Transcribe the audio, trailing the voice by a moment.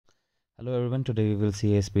Hello everyone, today we will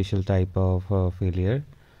see a special type of failure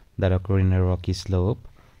that occur in a rocky slope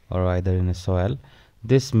or either in a soil.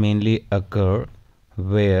 This mainly occur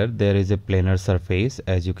where there is a planar surface,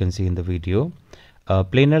 as you can see in the video. A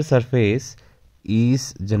planar surface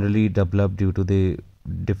is generally developed due to the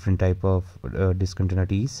different type of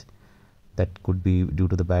discontinuities that could be due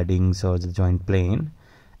to the beddings or the joint plane,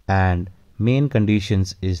 and main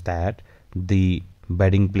conditions is that the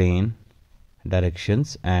bedding plane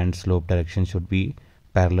directions and slope direction should be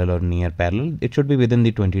parallel or near parallel. It should be within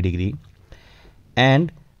the 20 degree,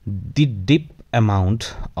 and the dip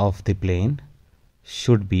amount of the plane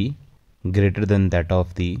should be greater than that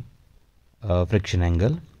of the friction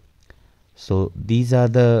angle. So these are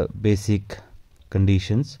the basic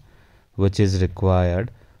conditions which is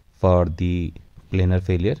required for the planar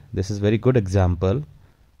failure. This is very good example,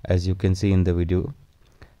 as you can see in the video.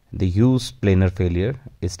 The huge planar failure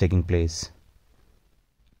is taking place.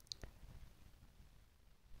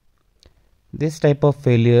 This type of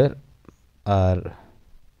failure are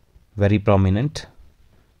very prominent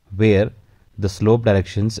where the slope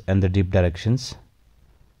directions and the dip directions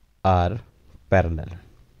are parallel.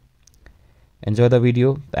 Enjoy the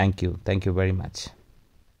video. Thank you very much.